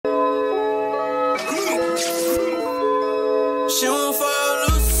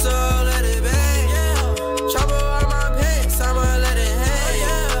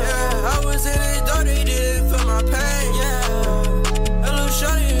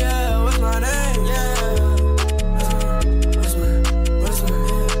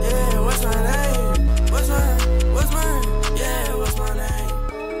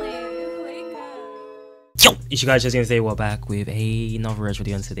It's your guys just today. We're back with another reaction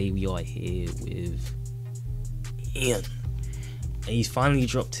video, and today we are here with Ian. And he's finally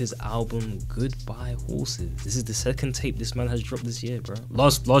dropped his album Goodbye Horses. This is the second tape this man has dropped this year, bro.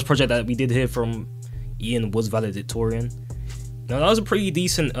 Last project that we did here from Ian was Valedictorian. Now that was a pretty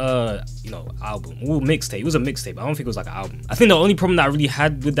decent album. Well, mixtape. It was a mixtape. I don't think it was like an album. I think the only problem that I really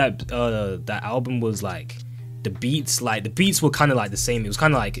had with that album was like the beats. Like the beats were kind of like the same. It was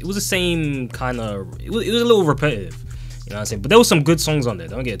kind of like, it was the same kind of, it was a little repetitive. You know what I'm saying? But there was some good songs on there,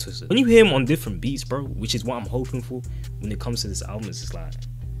 don't get it twisted. When you hear him on different beats, bro, which is what I'm hoping for when it comes to this album, it's just like,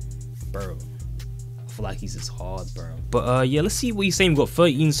 bro, I feel like he's just hard, bro. But yeah, let's see what he's saying. We've got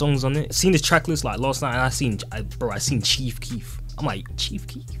 13 songs on it. I seen this track list like last night, and I seen Chief Keef. I'm like, Chief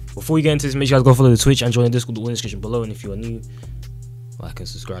Keef? Before we get into this, make sure you guys go follow the Twitch and join the Discord, the link in the description below. And if you are new, like and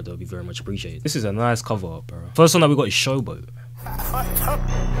subscribe, that would be very much appreciated. This is a nice cover art, bro. First song that we got is Showboat.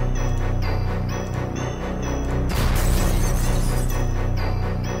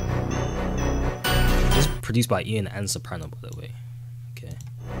 This is produced by Ian and Soprano, by the way. Okay.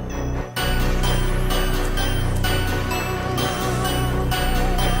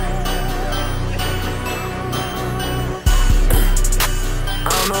 I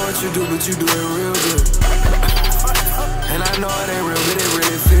don't know what you do, but you do it real good. And I know it ain't real, but it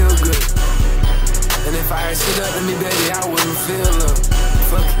really feel good. And if I had shit up to me, baby, I wouldn't feel love.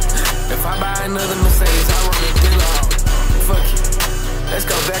 Fuck it. If I buy another Mercedes, I want a deal off. Fuck it. Let's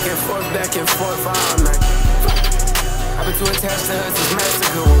go back and forth all night. I've been too attached to us, it's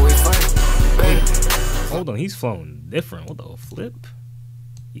massacre when we fight, baby. Hold on, he's flowing different. What the flip?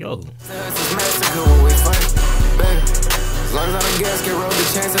 Yo. It's massacre when we fight, baby. As long as I don't gasket roll, the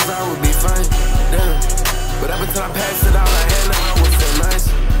chances I would be fine. Damn. But up until I passed it all, I had no, I would feel nice.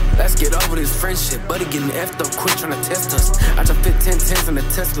 Let's get over this friendship. Buddy getting effed up quick trying to test us. I just fit 10 tens in the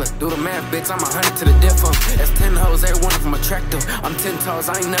Tesla. Do the math, bitch, I'm 100 to the death of. That's 10 hoes, every one of them attractive. I'm 10 toes,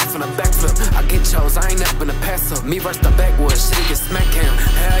 I ain't never finna backflip. I get chose, I ain't never been a pass up. Me versus the backwoods, shit get smack cam.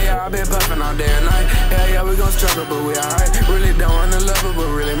 Hell yeah, I been puffin' all day and night. Hell yeah, we gon' struggle, but we alright. Really don't wanna love her, but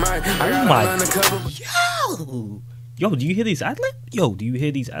really might. I got her undercover. Yo, do you hear these ad-libs? Yo, do you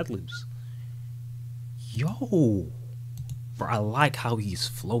hear these ad-libs? Yo, bro, I like how he's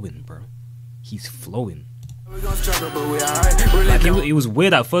flowing, bro. He's flowing. Like it was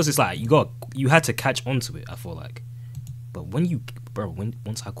weird at first. It's like you had to catch on to it, I feel like. But when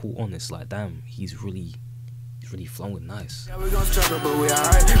once I caught on, it's like, damn, he's really flowing nice. Yeah, we gon' struggle, but we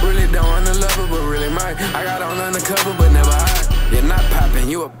alright. Really don't wanna love her, but really might. I got on undercover, but never hide. You're not popping,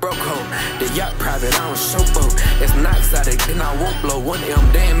 you a broke hoe. The yacht private, I don't showboat. It's not exotic, then I won't blow.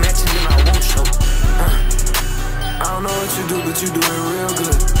 1M, they ain't matching, then I won't show. I don't know what you do, but you do it real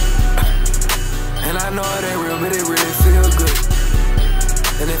good. And I know it ain't real, but it really feel good.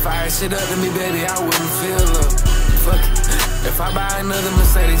 And if I had shit up to me, baby, I wouldn't feel love. Fuck it. If I buy another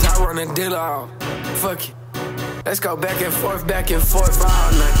Mercedes, I run a deal off. Fuck it. Let's go back and forth all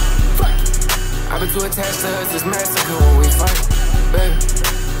night. Fuck it. I've been too attached to us, it's massacre when we fight, baby.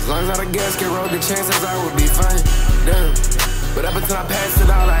 As long as I the gasket roll, the chances I would be fine. Damn. But up until I passed it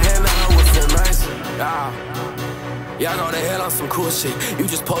all, I had now I would feel nice. Y'all go to hell on some cool shit. You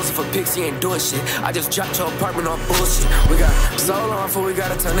just posing for pics, you ain't doing shit. I just dropped your apartment on bullshit. We got so long before we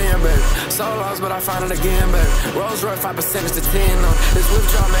gotta turn in, baby. So long, but I find it again, baby. Rolls Royce 5% is to 10 on. This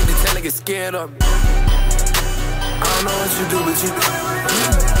withdrawal make the tailor get scared of me. I don't know what you do, but you do.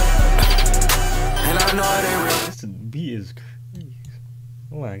 And I know it ain't real. This beat is crazy.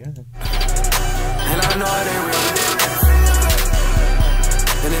 Oh my god. And I know it ain't real.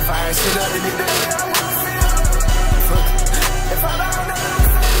 And if I had shit up to me, baby, fuck. If I don't know.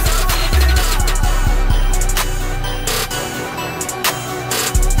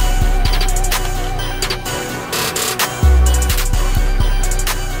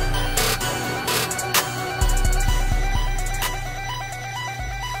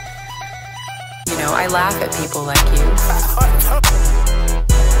 I laugh at people like you.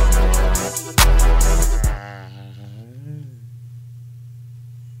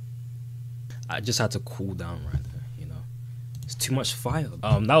 I just had to cool down right there, you know. It's too much fire.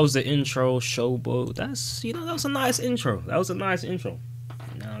 That was the intro, Showboat. That's, that was a nice intro. That was a nice intro.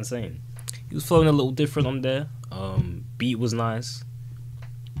 You know what I'm saying? He was flowing a little different on there. Beat was nice.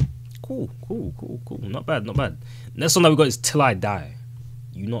 Cool. Not bad. Next song that we got is Till I Die.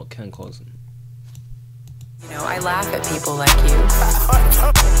 You Not Ken Carson. I laugh at people like you.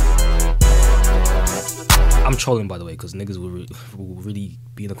 I'm trolling, by the way, because niggas will really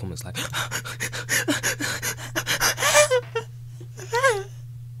be in the comments like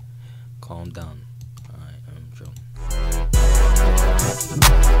calm down. Alright, I'm trolling.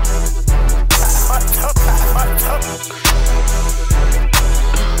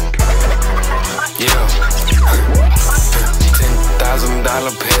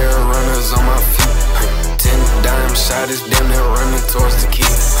 pair of runners on my feet. 10 dime shotties, damn near running towards the key.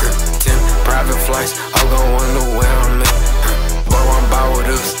 10 private flights, I'll go wonder where I'm at. Boy, I'm bout with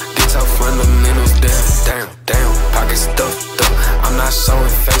us, get your fundamentals down. Damn, pocket stuffed up. I'm not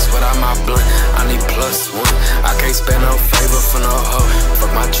showing face without my blunt. I need +1. I can't spend no favor for no hoe.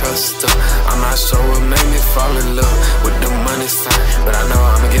 Fuck my trust up. I'm not sure what made me fall in love with the money sign, but I know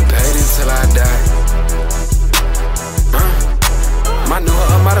I'ma get paid until I die. My new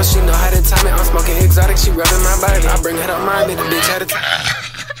motto, she know how to time it. I'm smoking exotic, she rubbing my body. I bring it up mine, make the bitch had a time.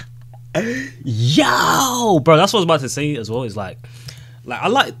 Yo, bro, that's what I was about to say as well. Is like I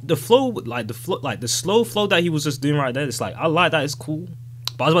like the flow, like the slow flow that he was just doing right there. It's like I like that, it's cool.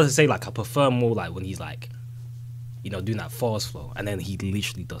 But I was about to say like I prefer more like when he's like, you know, doing that fast flow, and then he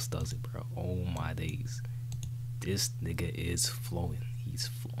literally does it, bro. Oh my days, this nigga is flowing. He's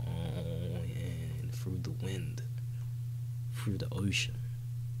flowing through the wind, through the ocean.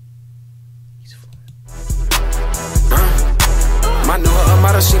 He's flowing. My new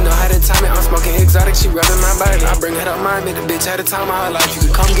motto, she know how to time it. I'm smoking exotic, she rubbing my body. I bring it up mine, make the bitch had a time of her life. You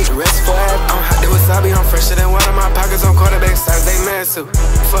can come get the rest for her. I'm hot, there wasabi, I'm fresher than water. My pockets on quarterback size, they massive.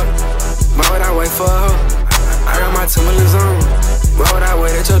 Fuck, why would I wait for a hoe? I got my Timberlands on. Why would I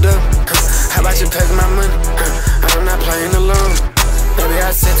wait at your door? How about you pay my money? I'm not playing alone. Maybe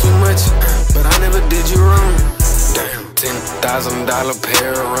I said too much, but I never did you wrong. Damn, $10,000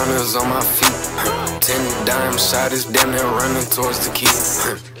 pair of runners on my feet. 10 dime shotties, damn near running towards the key.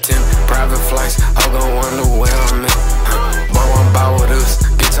 10 private flights, I'll go wonder where I'm at. Boy, I'm bout with us,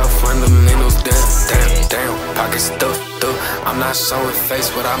 get your fundamentals down. Damn, pocket stuffed up. I'm not showing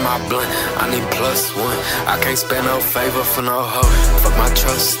face without my blunt. I need +1. I can't spend no favor for no hoe. Fuck my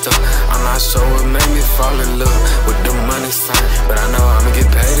trust up. I'm not sure what made me fall in love with the money sign, but I know I'ma get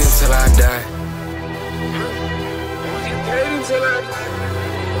paid until I die. Get paid until I die.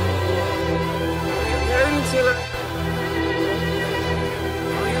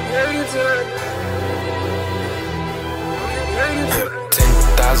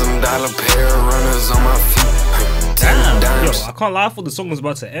 $10,000 pair of runners on my feet. Damn, yo, I can't lie, I thought the song was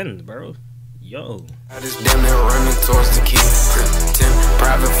about to end, bro. Yo. I just damn near running towards the key. 10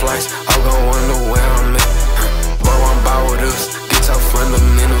 private flights, I'll go wonder where I'm at. Boy, I'm bout with us, get your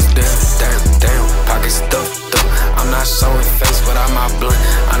fundamentals down. Pocket stuffed up. I'm not showing face without my blunt.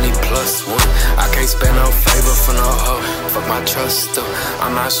 I need +1. I can't spend no favor for no hoe. Fuck my trust up.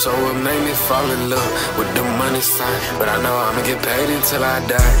 I'm not sure what made me fall in love with the money sign, but I know I'ma get paid until I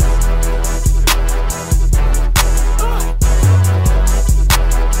die.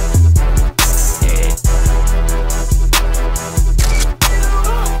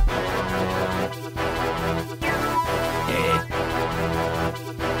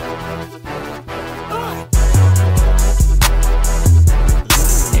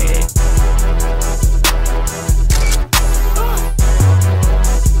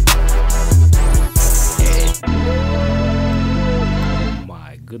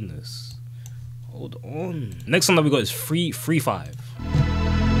 Goodness, hold on. Next one that we got is Free 5.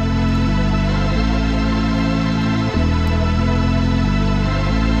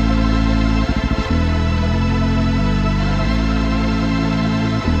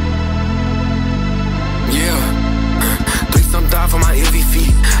 For my heavy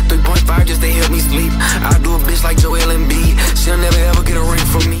feet, 3.5 just they help me sleep. I do a bitch like Joel and B. She'll never ever get a ring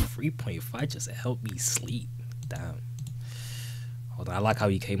from me. 3.5 just to help me sleep. Damn. Hold on, I like how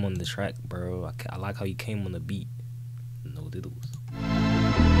he came on the track, bro. I like how he came on the beat. No diddles.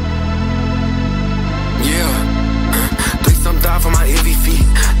 Yeah. 3-some-5 for my heavy feet.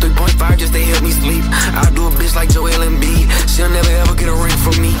 3.5 just they help me sleep. I do a bitch like Joel and B. She'll never ever get a ring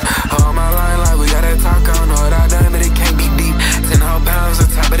from me. On my line like we got that talk. I know what I done, but it can't be deep. 10 whole pounds on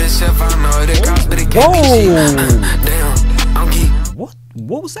top of this chef. I know what it costs, but it can't be cheap. Damn, I'm geek.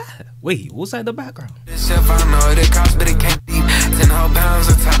 What was that? Wait, what was that in the background? This chef, I know what it costs, but it can't be. 10 whole pounds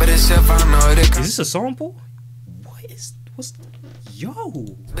on top of this chef. I know what it costs. Is this a sample? What's yo?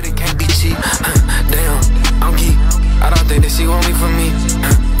 But it can't be cheap. Damn, I'm geek. I don't think that she want me for me.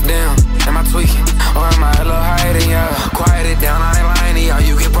 Damn, am I tweaking? Or am I a little higher than y'all? Quiet it down, I ain't lying to y'all.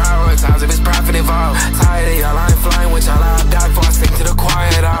 You get prioritized if it's profit involved. Tired of y'all, I ain't flying with y'all. I'll die before I stick to the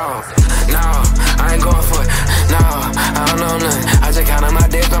quiet off. No, I ain't going for it. No, I don't know nothing. I just counted my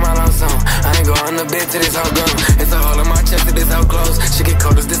days on my lump sum. I ain't going to bed till this whole done. It's a hole in my chest till this whole close. She get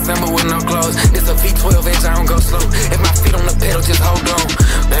cold as December with no clothes. This a V12 inch, I don't go slow. If my feet on the pedal, just hold on.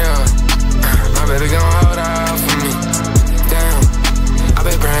 Damn, my baby gon' hold out for me. Damn, I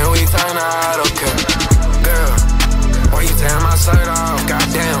been praying we turn out okay. Girl, why you tearing my shirt off?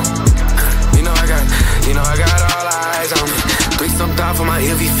 Goddamn,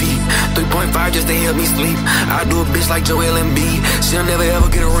 just to help me sleep. I do a bitch like Joel and B. She'll never ever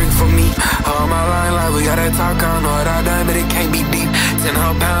get a ring from me. All my line like we gotta talk, I don't know what I done, but it can't be deep. 10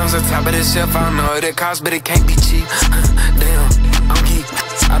 whole pounds on top of the shelf, I don't know what it costs, but it can't be cheap. Damn, I'm geek.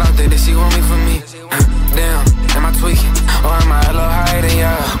 I don't think that she want me for me. Damn, am I tweaking? Or am I a little higher than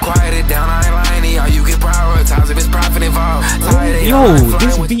y'all? Quiet it down, I ain't lying to y'all. You can prioritize if it's profit involved. Yo,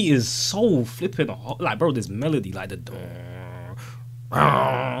 this beat is so flipping hot. Like, bro, this melody, like the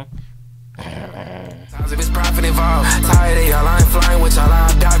if it's profit involved. Tired of y'all, I ain't flying with y'all.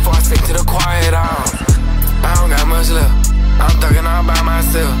 I'll die before I stick to the quiet hours. I don't got much left. I'm thugging all by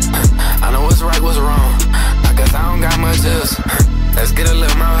myself. I know what's right, what's wrong. I guess I don't got much else. Let's get a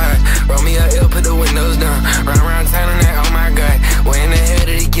little more high. Roll me a L, put the windows down. Run around town and that, oh my god. Where in the hell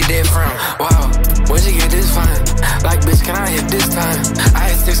did he get that from? Wow, where'd you get this fine? Like, bitch, can I hit this time?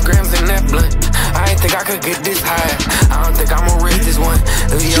 I had 6 grams in that blunt. I ain't think I could get this high. I don't think I'm gonna risk this one.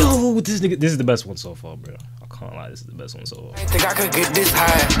 Yo, this is the best one so far, bro. I can't lie, this is the best one so far. I ain't think I could get this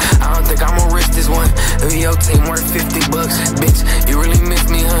high. I don't think I'm gonna risk this one. If your team worth $50, bitch, you really miss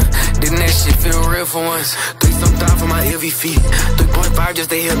me, huh? Didn't that shit feel real for once? 3 sometimes for my heavy feet. 3.5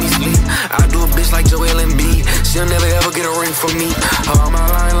 just to help me sleep. I do a bitch like Joel and B. She'll never ever get a ring from me. All my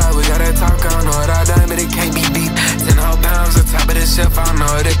line like we gotta talk, I don't know what I done, but it can't be deep. 10 whole pounds on top of the shelf, I don't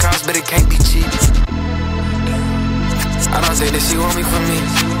know what it costs, but it can't be cheap. I don't think that she want me for me.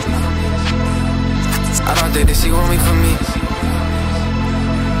 I don't think that she want me for me.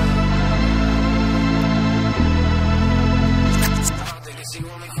 I don't think that she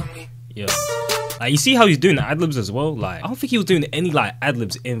want me for me. Yeah. Like, you see how he's doing the ad-libs as well? Like, I don't think he was doing any like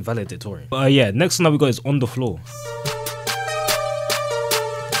ad-libs in Valedictorian. But yeah, next one that we got is On the Floor.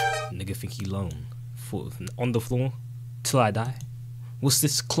 Nigga think he lone. On the floor till I die. What's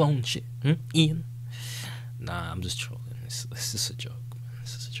this clone shit? Ian? Nah, I'm just trolling. This is a joke, man.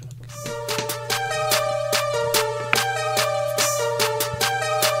 This is a joke.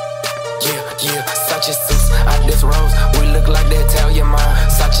 Yeah, Sachi suits, I disrose. We look like that, tell your mom.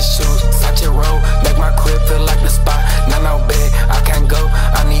 Sachi shoes, Sachi roll. Make my crib feel like the spot. Not no bed, I can't go.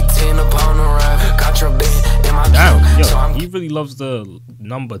 I need 10 upon the ride. Contraband in my damn, yo, so he really loves the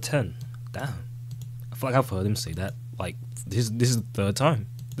number 10. Damn. I feel like I've heard him say that. Like, this is the third time.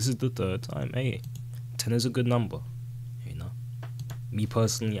 This is the third time. Hey, 10 is a good number. You know? Me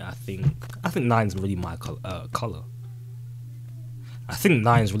personally, I think 9's really my color. I think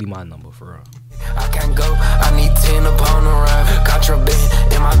 9's really my number for real. I can't go, I need 10 upon the ride.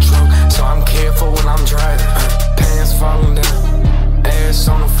 Contraband in my trunk, so I'm careful when I'm driving. Pants falling down, ass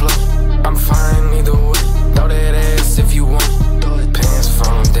on the floor. I'm fine either way, throw that ass if you want. Pants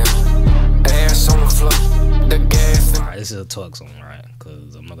falling down, ass on the floor. The gas in Alright, this is a talk song, right?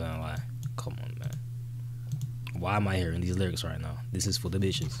 Cause I'm not gonna lie. Come on, man. Why am I hearing these lyrics right now? This is for the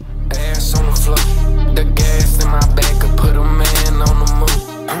bitches. Ass on the floor, the gas in my back could put a man on the move.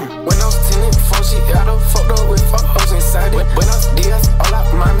 When I was 10 and 4, she got a photo with 4 hoes inside it. When I was DS, all up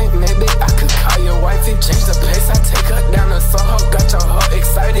mommy, maybe I could call your wifey. Change the pace, I take her down to Soho, got your heart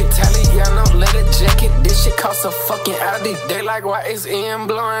excited. Italiano, leather jacket, this shit cost a fucking Audi. They like, why is Ian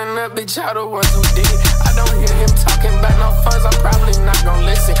blowing up? Bitch, y'all the ones who did it. I don't hear him talking about no funds, I'm probably not gonna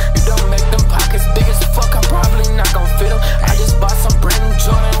listen. You don't make them pockets big as fuck, I'm probably not gonna fit them. I just bought some brand new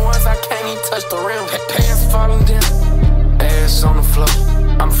Jordan ones, I can't even touch the rim. Pants falling down, ass on the floor.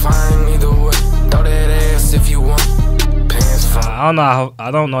 I'm fine either way, throw that ass if you want. Pants falling. I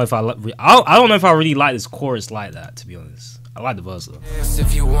don't know if I really like this chorus like that, to be honest. I like the verse though. Ass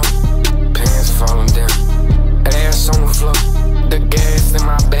if you want. Pants falling down, ass on the floor. The gas in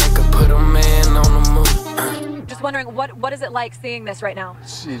my back could put a man on the move. Just wondering, what is it like seeing this right now?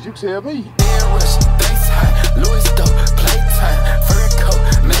 Shit, you tell me. Rush, base high, Louis dope, playtime, fur coat,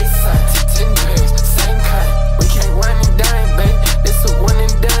 Mason, 10 pairs, same kind. We can't run and dime, baby. This a one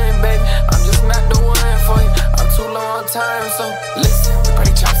and dime, baby. I'm just not the one for you. I'm too long on time, so listen.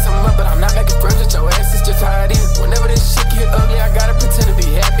 Probably chop some up, but I'm not making friends with your ass. It's just how it is. Whenever this shit get ugly, I gotta pretend to be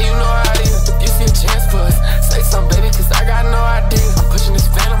happy. You know how it is. If you see a chance for us, say something, baby, cause I got no idea. I'm pushing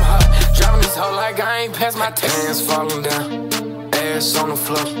this phantom hard, driving this hoe like I ain't past my hands falling down, ass on the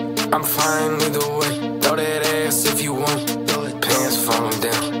floor. I'm fine either way, throw that ass if you want. Pants falling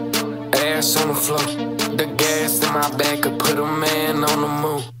down, ass on the floor. The gas in my back could put a man on the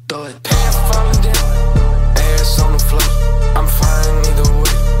move. Pants falling down, ass on the floor. I'm fine either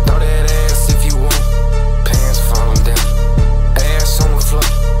way, throw that ass if you want. Pants falling down, ass on the floor.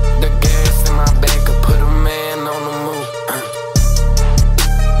 The gas in my back could put a man on the move.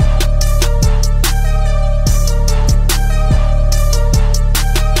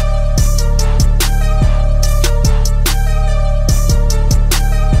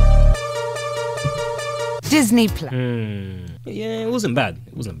 Disney Plus. Yeah, it wasn't bad.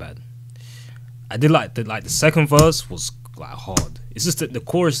 It wasn't bad. I did like the second verse was like hard. It's just that the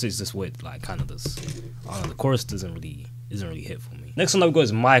chorus is just weird, like kind of this. I don't know, the chorus isn't really hit for me. Next one I've got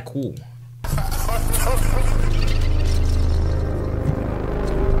is My Cool.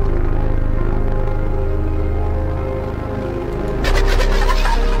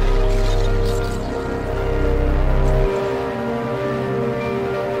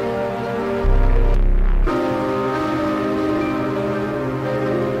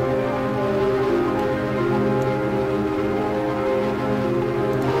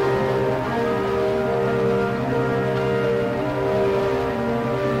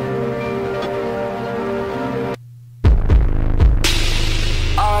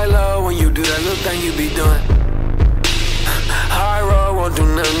 Thing you be doing. High road won't do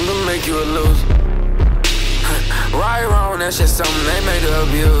nothing but make you a loser. Right, wrong, that's just something they made to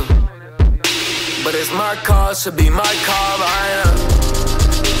abuse. But it's my car, should be my car, but I am.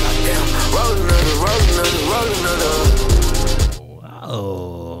 Goddamn, roll another. Wow,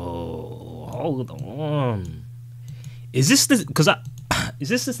 hold on. Is this the? Cause is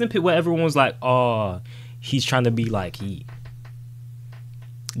this the snippet where everyone was like, "Oh, he's trying to be like Yeet"?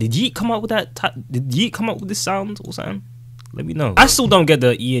 Did Yeet come up with that? Did Yeet come up with this sound or something? Let me know. I still don't get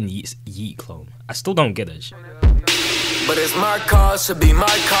the Ian Yeet clone. I still don't get that shit. But it's my car, should be my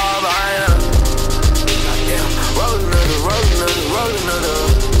car, but I am. Goddamn, roll another.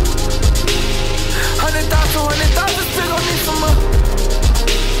 100,000, still gon' need some more.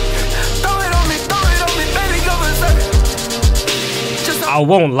 Throw it on me, baby, go berserk. I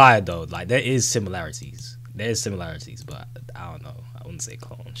won't lie though, like there is similarities. There's similarities, but I don't know. I wouldn't say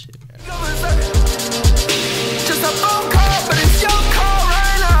clone shit, man. Just a phone call, but it's your call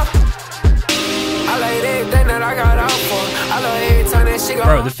right now. I like everything that I got out for. I love every time that she go.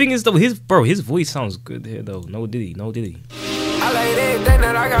 Bro, the thing is though, his voice sounds good here though. No diddy. I like everything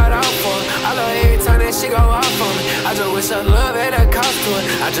that I got out for. I love every time that she go out for me. I just wish her love had a cost to it.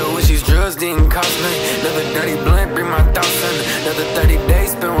 I just wish these drugs didn't cost me. Another dirty blunt, bring my thoughts in. Another 30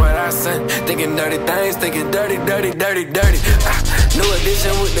 days, spend what I sent. Thinking dirty things, thinking dirty. New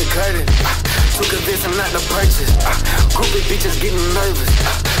edition with the curtain. Too convincing not to purchase. Groupie bitches getting nervous.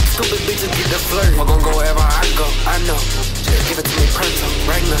 Stupid bitches get the flirt. I'm gon' go wherever I go, I know. Just give it to me pronto,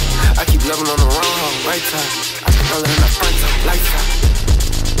 right now. I keep loving on the wrong hoe, right time. I keep rolling in the front top, lifetime.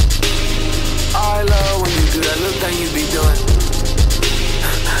 I love when you do that little thing you be doing.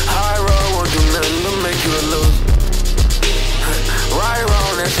 High road won't do nothing but make you a loser. Right,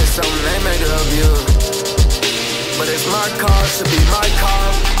 wrong, that's just something they made to abuse. But it's my car, should be my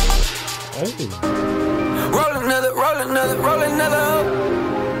car. Roll another.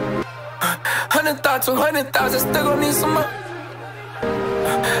 100,000, still gon' need some more.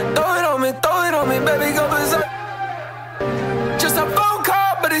 Throw it on me, baby, go berserk. Just a phone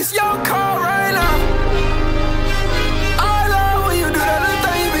call, but it's your call right now. I love when you do that little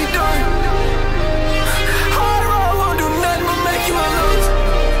thing you be doing. Hard road won't do nothing but make you a loser.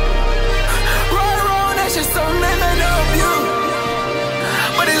 Right, wrong, that's just something they made to abuse.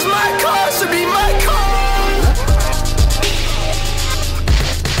 But it's my car, should be my car.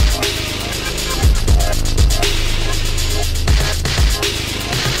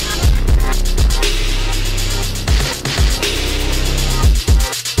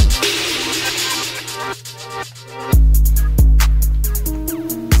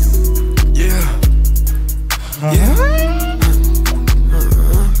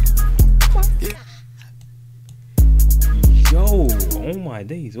 Yo, oh my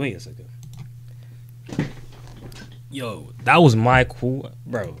days. Wait a second. Yo, that was My Cool.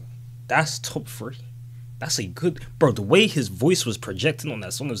 Bro, that's top 3. That's a good... Bro, the way his voice was projecting on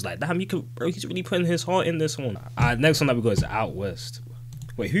that song was like, damn, you could... Bro, he's really putting his heart in this one. Next one that we got is Out West.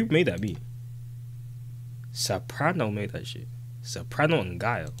 Wait, who made that beat? Soprano made that shit. Soprano and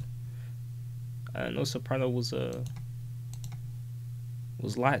Guile. I didn't know Soprano was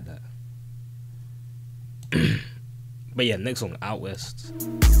like that. But yeah, next song, Out West.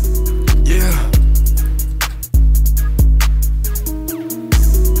 Yeah.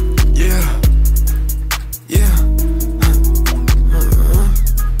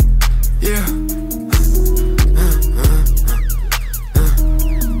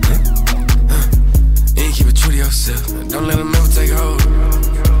 You keep it true to yourself. Don't let them ever take hold.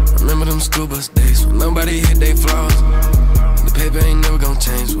 Remember them school bus days when nobody hit they flaws. The paper ain't never gonna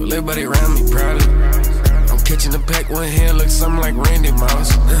change. Well, everybody around me proud of it. I'm catching the pack, one hand looks something like Randy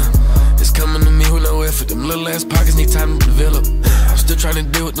Moss. It's coming to me with no effort. Them little ass pockets need time to develop. I'm still trying to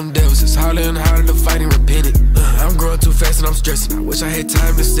deal with them devils. It's harder and harder to fight and repent it. I'm growing too fast and I'm stressing. I wish I had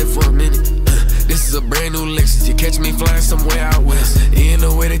time to sit for a minute. This is a brand new Lexus. You catch me flying somewhere out west. He in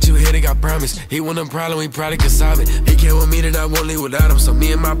the way that you hit it, I promise. He want a problem, we probably can solve it. He can't with me that I won't leave without him. So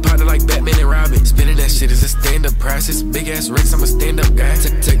me and my partner like Batman and Robin. Spinning that shit is a stand-up process. Big ass race, I'm a stand-up guy.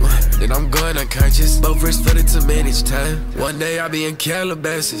 Take one, then I'm going unconscious. Both wrists footed to manage time. One day I'll be in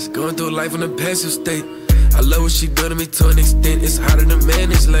Calabasas, going through life in a passive state. I love what she do to me to an extent. It's harder to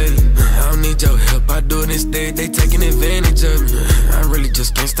manage lately. I don't need your help, I do it instead. They taking advantage of me. I really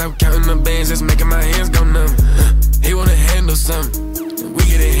just can't stop counting the bands that's making my hands go numb. He wanna handle something, we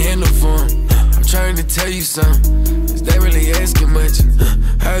get a handle for him. I'm trying to tell you something, is they really asking much?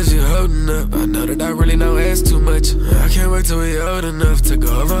 How's you holding up? I know that I really don't ask too much. I can't wait till we old enough to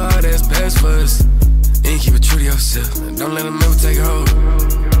go over all that's past for us. And keep it true to yourself, and don't let them ever take hold.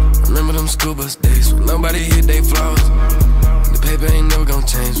 Remember them school bus days when nobody hit they flaws. The paper ain't never gonna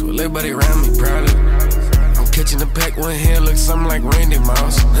change, well everybody around me proudly. I'm catching the pack, one hand looks something like Randy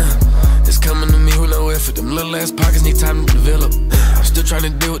Moss. It's coming to me with no effort, them little ass pockets need time to develop. I'm still trying to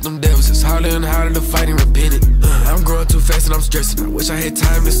deal with them devils, it's harder and harder to fight and repent it. I'm growing too fast and I'm stressing, I wish I had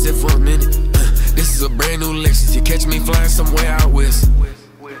time to sit for a minute. This is a brand new Lexus, you catch me flying somewhere out west.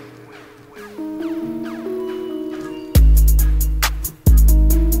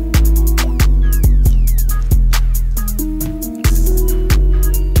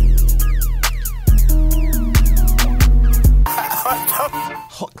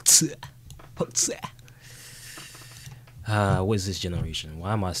 What is this generation?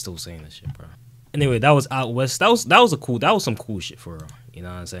 Why am I still saying this shit, bro? Anyway, that was Out West. That was some cool shit for real. You know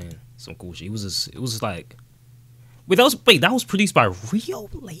what I'm saying? Some cool shit. It was just like, that was produced by Rio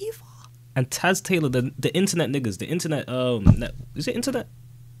Lava and Taz Taylor, the internet niggas, the internet is it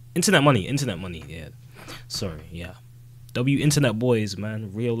internet money, yeah. Sorry, yeah. Internet boys,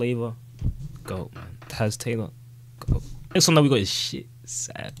 man. Rio Lava, go, man. Taz Taylor, go. Next one that we got is Shit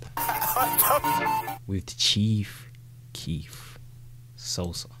Sad with Chief Keef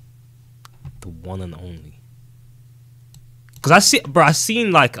Sosa, the one and only. Cause I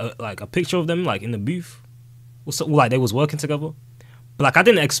seen like a picture of them like in the booth, like they was working together, but like I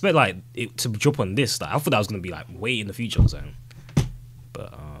didn't expect like it to drop on this. Like I thought that was gonna be like way in the future or something.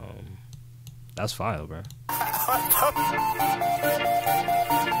 But that's fire, bro.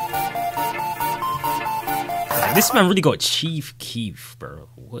 Like, this man really got Chief Keef, bro.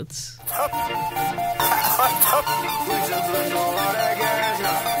 What?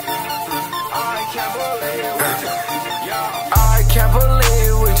 I can't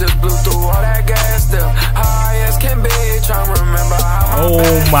believe we just blew through all that gas still. High as can be, trying to remember how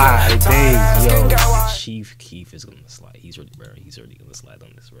my days, yo. Chief Keef is gonna slide. He's already gonna slide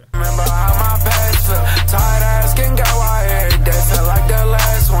on this, bro. Remember how my past felt. Tired ass can go out every day, felt like the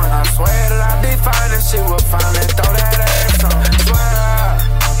last one. I swear that I'd be fine if she would finally throw that ass on. Swear,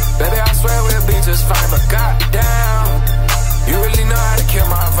 baby, I swear we'll be just fine, but goddamn, you really know how to kill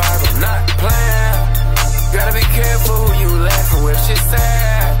my vibe. I'm not playing. Gotta be careful who you laughing with. She's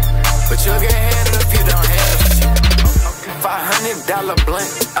sad, but you'll get handled if you don't handle shit. $500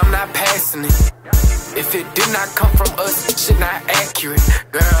 blunt, I'm not passing it. If it did not come from us, shit not accurate.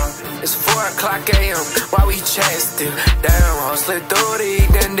 Girl, it's 4 o'clock a.m. Why we chat still? Damn, I'll slip through the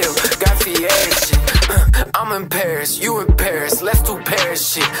evening deal. Got fiat shit. I'm in Paris, you in Paris. Let's do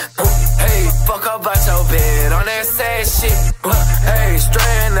Paris shit. Hey, fuck up out your bed on that sad shit. Hey,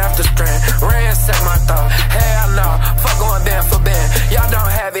 strand after strand, ransack my thought. Hell no, fuck going band for band. Y'all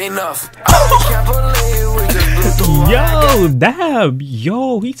don't have enough. I can't believe we just blew through. Yo, damn,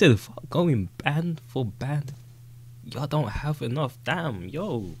 yo, he said fuck going band for band. Y'all don't have enough. Damn,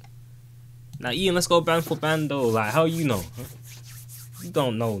 yo. Now Ian, let's go band for band though. Like, how you know? Huh? You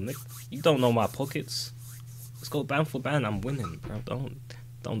don't know, Nick. You don't know my pockets. Let's go band for band. I'm winning, bro.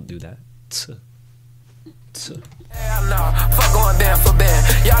 Don't do that. Hell no, fuck going band for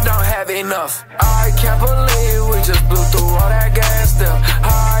band. Y'all don't have enough. I can't believe we just blew through all that gas still.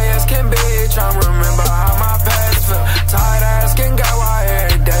 High as can be, trying to remember how my past felt. Tired ass can go out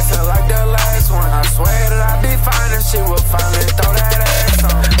every day, felt like the last one. I swear that I'd be fine if she would finally throw that ass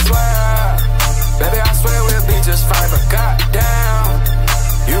on. Swear, baby, I swear we'll be just fine, but goddamn,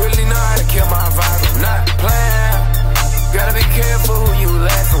 you really know how to kill my vibe. I'm not playing. Gotta be careful who you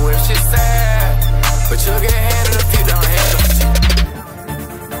laughing with. She's sad, but you'll get handled if you don't handle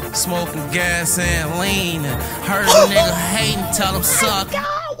shit. Smoking gas and lean. Heard a nigga hating, tell him suck.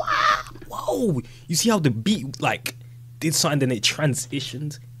 Whoa, you see how the beat like did something, then it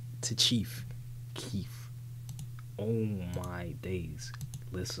transitioned to Chief Keef. Oh my days.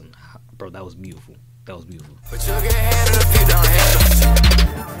 Listen, bro, that was beautiful. That was beautiful. But you'll get handled if you don't handle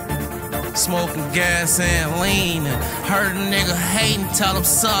shit. smoking gas and leaning. Heard a nigga hating, tell him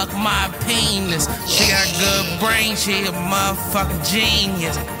suck my penis. She got good brain, she a motherfucking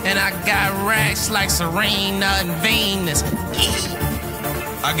genius. And I got racks like Serena and Venus.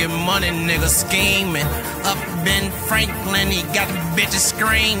 I get money, nigga scheming. Up in Franklin, he got the bitches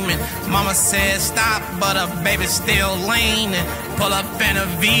screaming. Mama said stop, but her baby still leaning. Pull up in a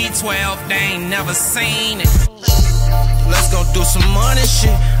V12, they ain't never seen it. Let's go do some money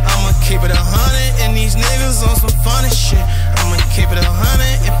shit. I'ma keep it 100 and these niggas on some funny shit. I'ma keep it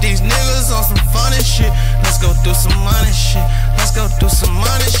 100 if these niggas on some funny shit. Let's go do some money shit. Let's go do some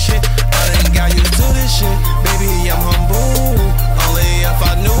money shit. I done got used to this shit. Baby, I'm humble. Only if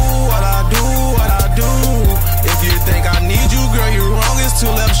I knew what I do, what I do. If you think I need you, girl, you're wrong, it's two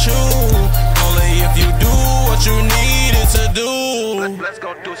left shoe. Only if you do what you needed to do. Let's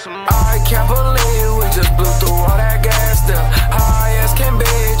go do some money. I can't believe we just blew through all that gas still. High as can be,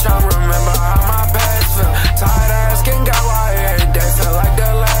 tryna remember how my past feel. Tired ass can got why every day feel like the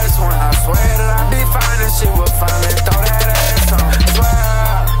last one. I swear that I'd be fine and she would finally throw that ass on.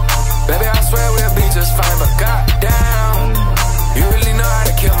 Swear, baby, I swear we'll be just fine, but goddamn, you really know how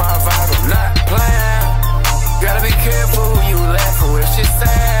to kill my vibe, I'm not playing. Gotta be careful who you laughing with, she's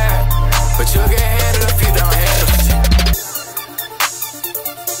sad, but you'll get handled if you don't handle shit.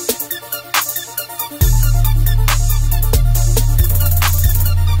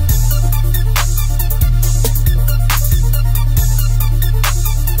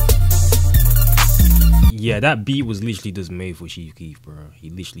 Yeah, that beat was literally just made for Chief Keef, bro.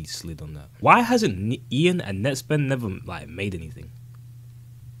 He literally slid on that. Why hasn't Ian and Netspend never like made anything?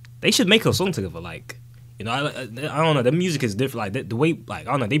 They should make a song together. Like, you know, I don't know. Their music is different. Like the way, like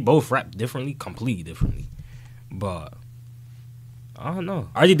I don't know. They both rap differently, completely differently. But I don't know.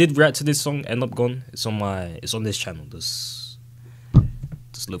 I already did react to this song. End Up Gone. It's on this channel. Just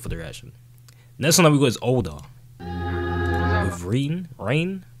look for the reaction. Next one that we got is Older with Rain.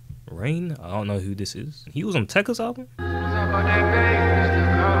 I don't know who this is. He was on Tekka's album.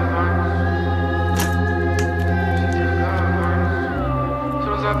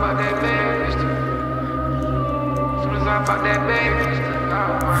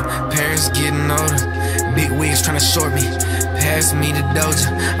 Parents getting older, big wigs trying to short me. Pass me the doja,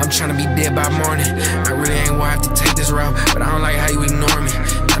 I'm trying to be dead by morning. I really ain't why I have to take this route, but I don't like how you ignore me.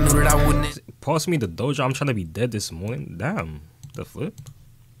 I knew that I wouldn't. Pass me the doja, I'm trying to be dead this morning. Damn, the flip.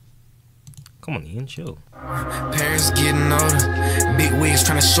 Come on, Ian, chill. Parents getting older, big wigs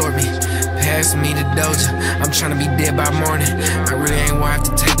trying to short me. Pass me the doja, I'm trying to be dead by morning. I really ain't why I have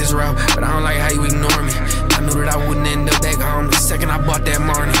to take this route, but I don't like how you ignore me. I knew that I wouldn't end up back home the second I bought that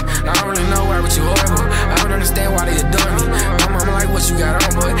morning. I don't really know why, but you horrible. I don't understand why they adore me. My mama like what you got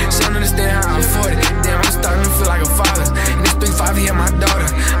on, boy. She don't understand how I afford it. Damn, I'm starting to feel like a father. And this 3-5 here, my daughter.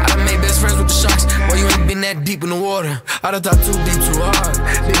 I done made best friends with the sharks. Boy, you ain't been that deep in the water. I done thought too deep, too hard.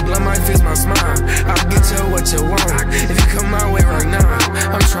 Big blood might fix my smile. I'll get you what you want. If you come my way right now,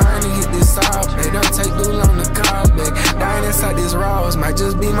 I'm trying to get this off, babe. Don't take too long to call, babe. Dying inside these raws might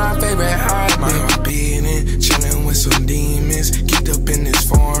just be my favorite hobby. My heart beating, chilling with some demons. Geeked up in this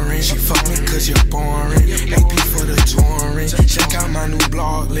foreign. She fuck me cause you're boring. AP for the touring. Check out my new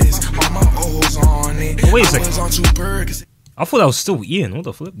blog list. All my O's on it. Oh, wait a second. I was on 2 perks. I thought that was still Ian. What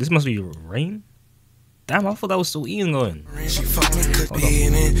the flip? This must be Rain? Damn, I thought that was still Ian going. She fuck me cause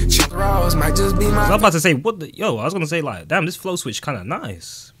being check raws might just be my. I was about to say, what the yo, I was gonna say like, damn, this flow switch kinda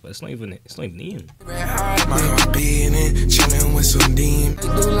nice. But it's not even Ian. My heart beating, chilling with some demons.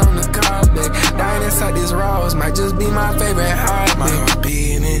 Too long to call back. Dying inside these raws might just be my favorite hobby. My heart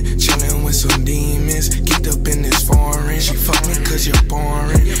beating, chilling with some demons. Geeked up in this foreign. She fuck me cause you're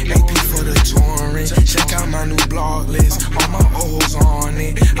boring. AP for the touring. Check out my new blog list. All my O's on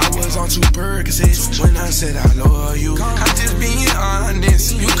it. I was on 2 Percocets when I said I love you. I'm just being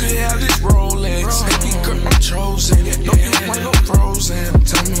honest. You could have this Rolex. Baby girl, I'm chosen. No, you wanna go frozen.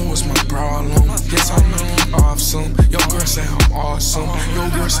 Tell me what's my problem. Yes, I know I'm awesome. Your girl say I'm awesome. Your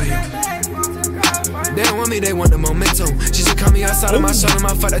girl say they don't want me, they want the momentum. She should call me outside of my shoulder.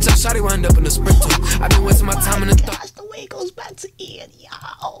 My fight, that shawty wound up in the sprinter. I've been wasting my time in the thought. That's the way it goes back to Ian,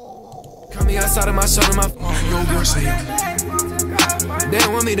 yo. Call me outside of my shoulder. My your girl say they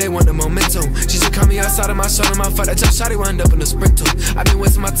don't want me, they want the momentum. She should call me outside of my shoulder. My fight, that shawty wound up in the sprinter. I've been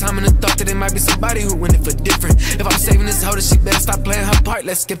wasting my time in the thought that it might be somebody who win it for different. If I'm saving this hoe, she better stop playing her part.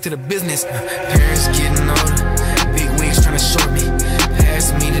 Let's skip to the business. Parents getting older, big wigs trying to short me.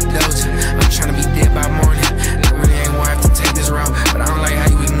 Pass me the doja, I'm trying to be dead by morning. I really ain't why I have to take this route, but I don't like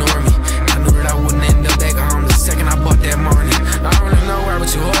how you ignore me. I knew that I wouldn't end up back home the second I bought that morning. I don't really know why, but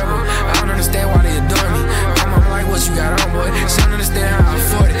you horrible. I don't understand why they adore me. My mama like what you got on, boy. She don't understand how I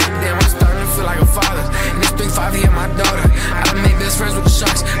afford it. Damn, I'm starting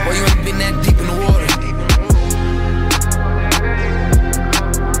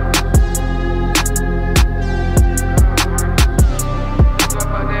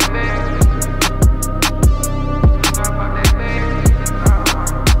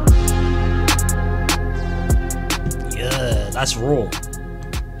raw.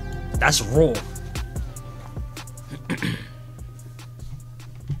 That's raw.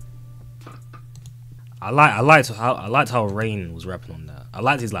 I liked how Rain was rapping on that. I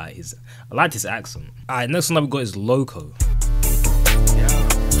liked his accent. Alright, next one that we got is Loco.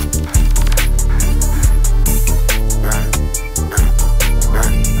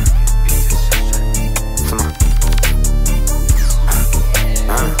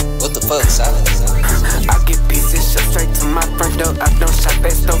 What the fuck, silence? I get pieces shut straight to my front door. I don't shop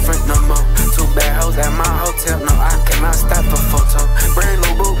at storefront no more. Two bad hoes at my hotel. No, I cannot stop a photo. Brand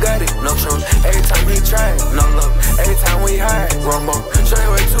new Bugatti, no trunk. Every time he try, no love. Every time we hide, Romo. Show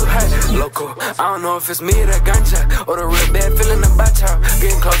you way too high, loco. I don't know if it's me that ganja or the real bad feeling about y'all.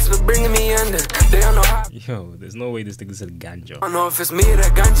 Getting closer to bringing me under. They don't know how. Yo, there's no way this nigga said ganja. I don't know if it's me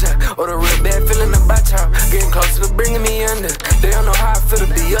that ganja or the real bad feeling about y'all. Getting closer to bringing me under. They don't know how I feel to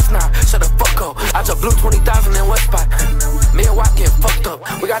be us now. Shut the fuck up. I just blew 20,000 in what spot? Me and Watt getting fucked up.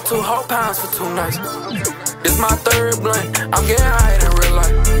 We got 2 whole pounds for 2 nights. This my 3rd blunt. I'm getting high in real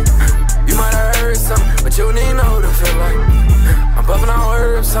life. You might have heard something, but you don't even know what it feel like. I'm puffing on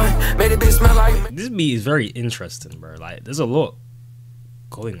herbs, son. Made it bitch smell like. This beat is very interesting, bro. Like, there's a lot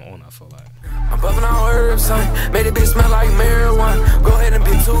going on, I feel like. I'm puffing on herbs, son. Made it bitch smell like marijuana. Go ahead and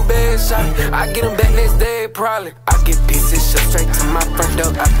be 2 bad shot. I get them back next day, probably. I get pieces shut straight to my front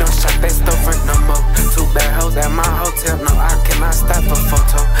door. I don't shop at storefront no more. 2 bad hoes at my hotel. No, I cannot stop a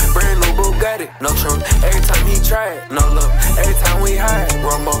photo. Brand new Bugatti, no trunk. Every time he try it, no love. Every time we hide,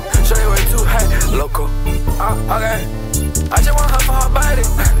 Romo. Show you way too high, loco. Okay. I just want her for her body.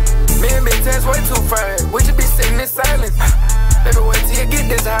 Me and Big Tess way too fried. We should be sitting in silence. Baby, wait till you get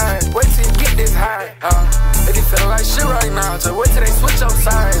this high. Wait till you get this high. If you feel like shit right now, just wait till they switch your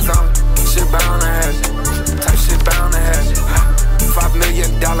sides. Shit bound to happen. Type shit bound to happen. $5 million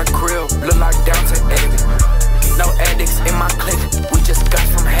crib, look like Downton Abbey. No addicts in my clique, we just got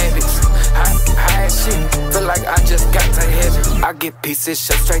some habits. High shit, feel like I just got to heaven. I get pieces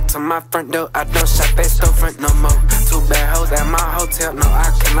shut straight to my front door. I don't shop at storefront no more. 2 bad hoes at my hotel. No, I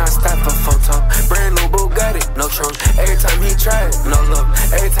cannot stop a photo. Brand new Bugatti, no trunk. Every time he try it, no love.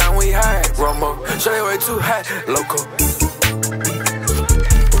 Every time we hide, Romo. Show you way too high, loco.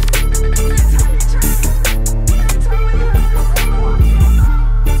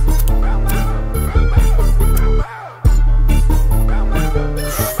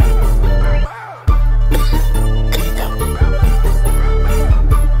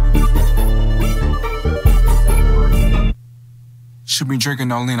 Should be drinking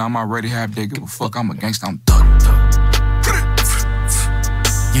no lean, I'm already half dead. Give a fuck, I'm a gangsta, I'm thug.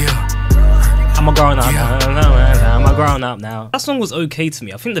 Yeah. I'm a grown up now. I'm a grown up now. That song was okay to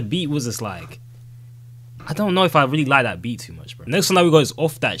me. I think the beat was just like, I don't know if I really like that beat too much, bro. Next one that we got is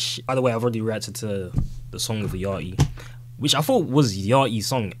Off That Shit. By the way, I've already reacted to the song with Yachty, which I thought was Yachty's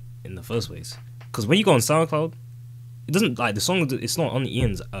song in the first place. Because when you go on SoundCloud, it doesn't, like, the song, it's not on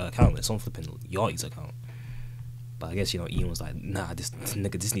Ian's account, it's on flipping Yachty's account. But I guess, you know, Ian was like, nah, this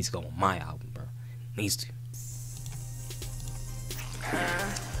nigga, this needs to go on my album, bro. Needs to.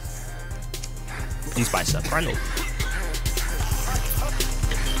 Produced by Soprano.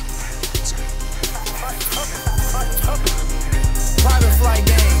 Private flight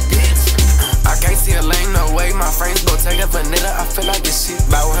gang, bitch. I can't see a lane, no way. My frames go take a vanilla. I feel like this shit.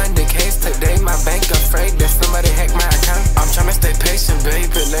 About 100K today. My bank afraid that somebody hacked my account. I'm trying to stay patient, baby.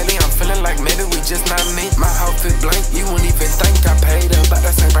 Lately I'm feeling like maybe we just not meet. My outfit blank. You wouldn't even think I paid about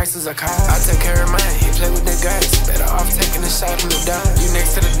the same price as a car. I take care of mine. He play with the guys. Better off taking a shot from the dime. You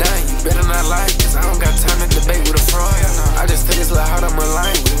next to the dime. You better not lie. Cause I don't got time to debate with a fraud. I just feel this little heart on my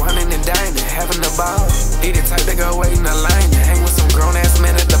line. We whining and dining. Having a ball. He the type that go wait in the line. To hang with some grown ass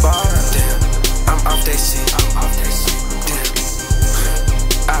men at the bar. Damn. I'm off that shit. I'm off that shit. Damn.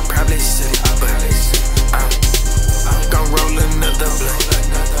 I probably should, but I'm gon' roll another blunt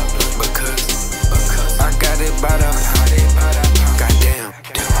because I got it by the goddamn.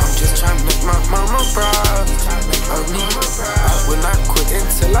 I'm just tryna make my mama proud of me. I will not quit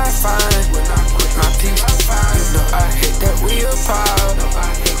until I find my peace. You know I hate that we apart,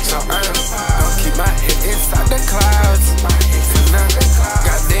 so I'm gon' keep my head inside the clouds.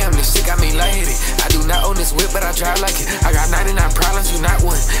 Goddamn, this shit got me lady. I do not own this whip, but I drive like it. I got 99 problems, you not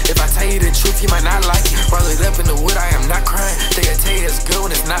one. If I tell you the truth, you might not like it. Roll it up in the wood, I am not crying. They'll tell you it's good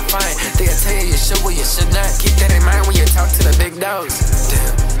when it's not fine. They'll tell you you should, well you should not. Keep that in mind when you talk to the big dogs.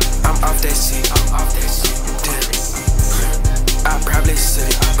 Damn, I'm off that shit. I'm off that shit. Damn, I probably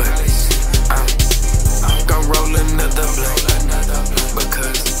should, but I'm gon' roll another blunt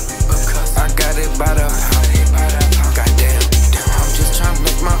because I got it by the goddamn. I'm just tryna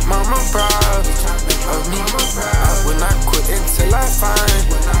make my mama proud of me. I will not quit until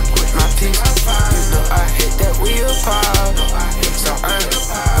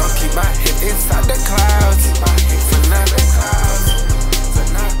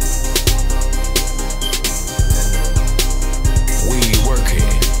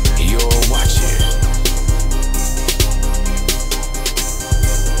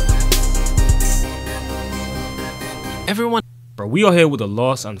Everyone. Bro, we are here with the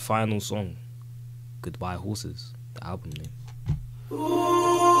last and final song, Goodbye Horses, the album name.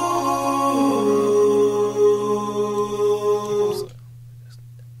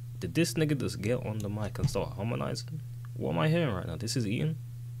 Did this nigga just get on the mic and start harmonizing? What am I hearing right now? This is Ian?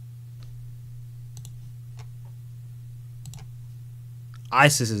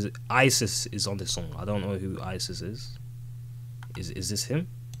 Isis is on this song. I don't know who Isis is. Is this him?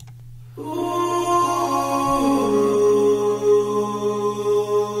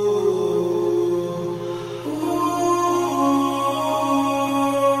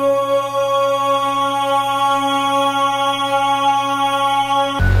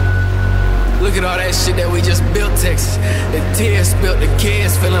 Look at all that shit that we just built, Texas. The tears spilled, the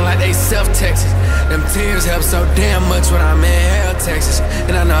kids feeling like they self-Texas. Them tears help so damn much when I'm in hell, Texas.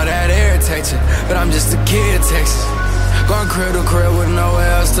 And I know that irritates you, but I'm just a kid, Texas. Going crib to crib with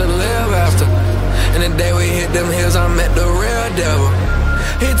nowhere else to live after. And the day we hit them hills, I met the real devil.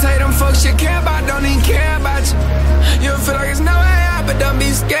 He tell you them folks you care about don't even care about you. You feel like it's no way out, but don't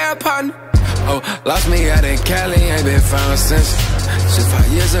be scared, partner. Oh, lost me out in Cali, ain't been found since. Just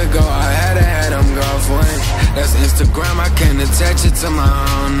 5 years ago, I had them golf wings. That's Instagram, I can't attach it to my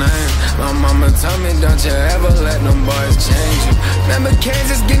own name. My mama told me, don't you ever let them boys change you. Remember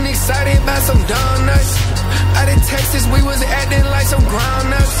Kansas getting excited about some donuts. Out in Texas, we was acting like some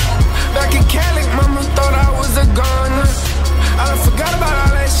grown-ups. Back in Cali, mama thought I was a goner. I done forgot about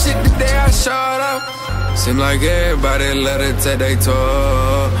all that shit the day I showed up. Seem like everybody let it take their toll.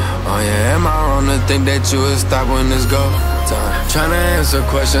 Oh yeah, am I wrong to think that you would stop when it's go time? Tryna answer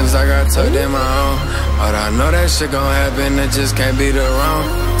questions I got tucked in my own. But I know that shit gon' happen, it just can't be the wrong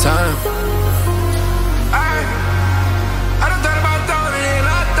time. I done thought about throwing it in,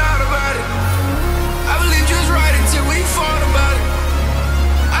 I thought about it. I believed you was right until we fought about it.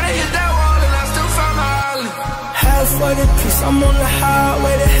 I done hit that wall and I still found my island. Half for the peace, I'm on the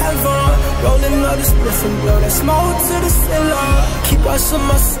highway to heaven. Rolling all this different blow, that smoke to the ceiling. Keep watching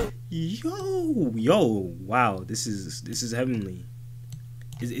myself. Yo, wow, this is heavenly.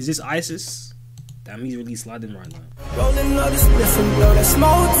 Is this Isis? Damn, he's really sliding right now. Rolling all this different blow, that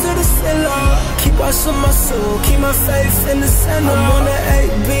smoke to the ceiling. Keep watching my soul, keep my faith in the center. I'm on the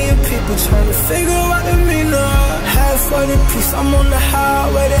 8 billion people trying to figure out the meaning. Half for the peace, I'm on the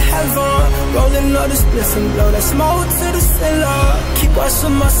highway to heaven. Rolling all this different blow, that smoke to the ceiling. Keep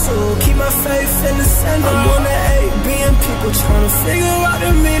watching my soul, keep my faith in the center. I'm on the 8 billion people trying to figure out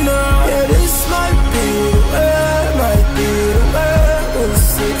the meaning. Yeah, this might be the way, might be the way.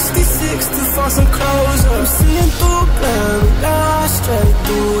 66 to find some closure. I'm seeing through blurry lines, straight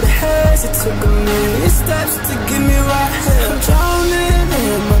through the haze. It took a million steps to get me right here. I'm drowning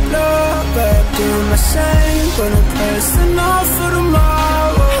in my blood, wrapped in my shame, but I'm pressing on for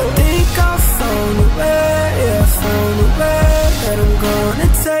tomorrow. I think I found a way, yeah, I found a way that I'm gonna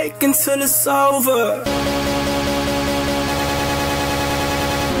take until it's over.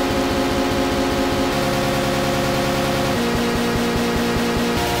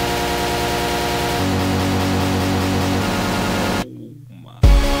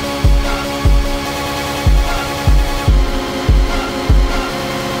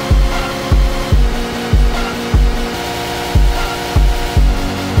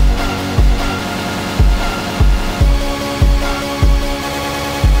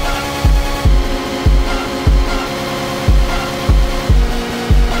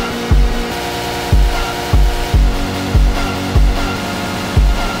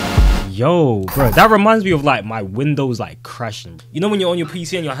 Yo, bro, that reminds me of like my Windows like crashing. You know when you're on your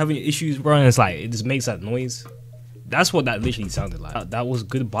PC and you're having issues, bro, and it's like it just makes that noise. That's what that literally sounded like. That was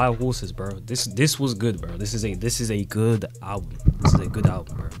Goodbye Horses, bro. This was good, bro. This is a good album. This is a good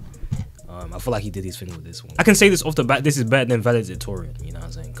album, bro. I feel like he did his thing with this one. I can say this off the bat. This is better than Valedictorian. You know what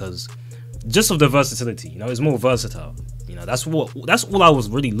I'm saying? Because just of the versatility, you know, it's more versatile. You know, that's all I was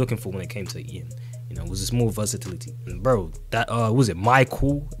really looking for when it came to Ian. You know, was this more versatility. And bro, that was it My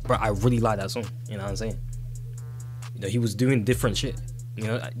Cool? Bro, I really like that song. You know what I'm saying? You know, he was doing different shit. You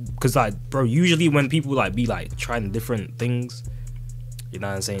know, because like, bro, usually when people like be like trying different things, you know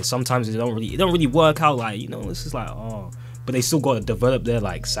what I'm saying, sometimes it don't really work out. Like, you know, it's just like, oh, but they still got to develop their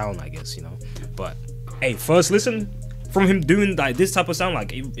like sound, I guess, you know. But hey, first listen from him doing like this type of sound,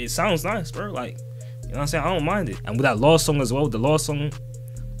 like it sounds nice, bro. Like, you know what I'm saying, I don't mind it. And with that last song as well, the last song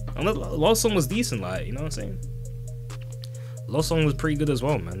was decent, like, you know what I'm saying. Last song was pretty good as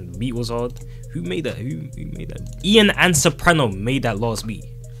well, man. The beat was hard. Who made that? Who made that? Ian and Soprano made that last beat.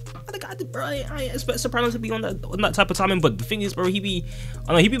 I expect Soprano to be on that type of timing, but the thing is, bro, he be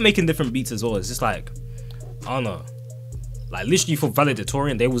making different beats as well. It's just like, I don't know. Like literally for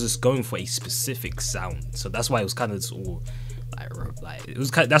Valedictorian, they was just going for a specific sound, so that's why it was kind of just all like it was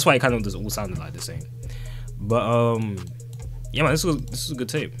kind. That's why it kind of just all sounded like the same. But yeah, man, this was a good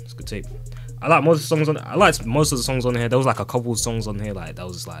tape. It's a good tape. I like most of the songs on. I liked most of the songs on here. There was like a couple of songs on here like that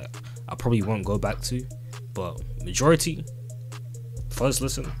was like I probably won't go back to, but majority, first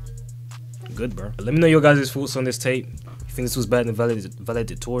listen, good, bro. Let me know your guys' thoughts on this tape. You think this was better than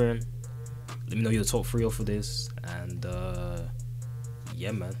Valedictorian? Let me know your top 3 for this, and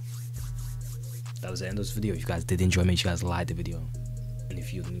yeah, man, that was the end of this video. If you guys did enjoy, make sure you guys like the video, and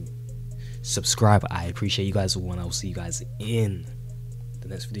if you subscribe, I appreciate you guys all, and I will see you guys in the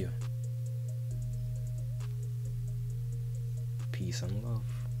next video. Peace and love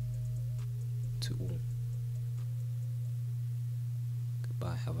to all.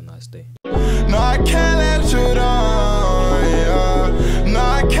 Goodbye, have a nice day. No, I can't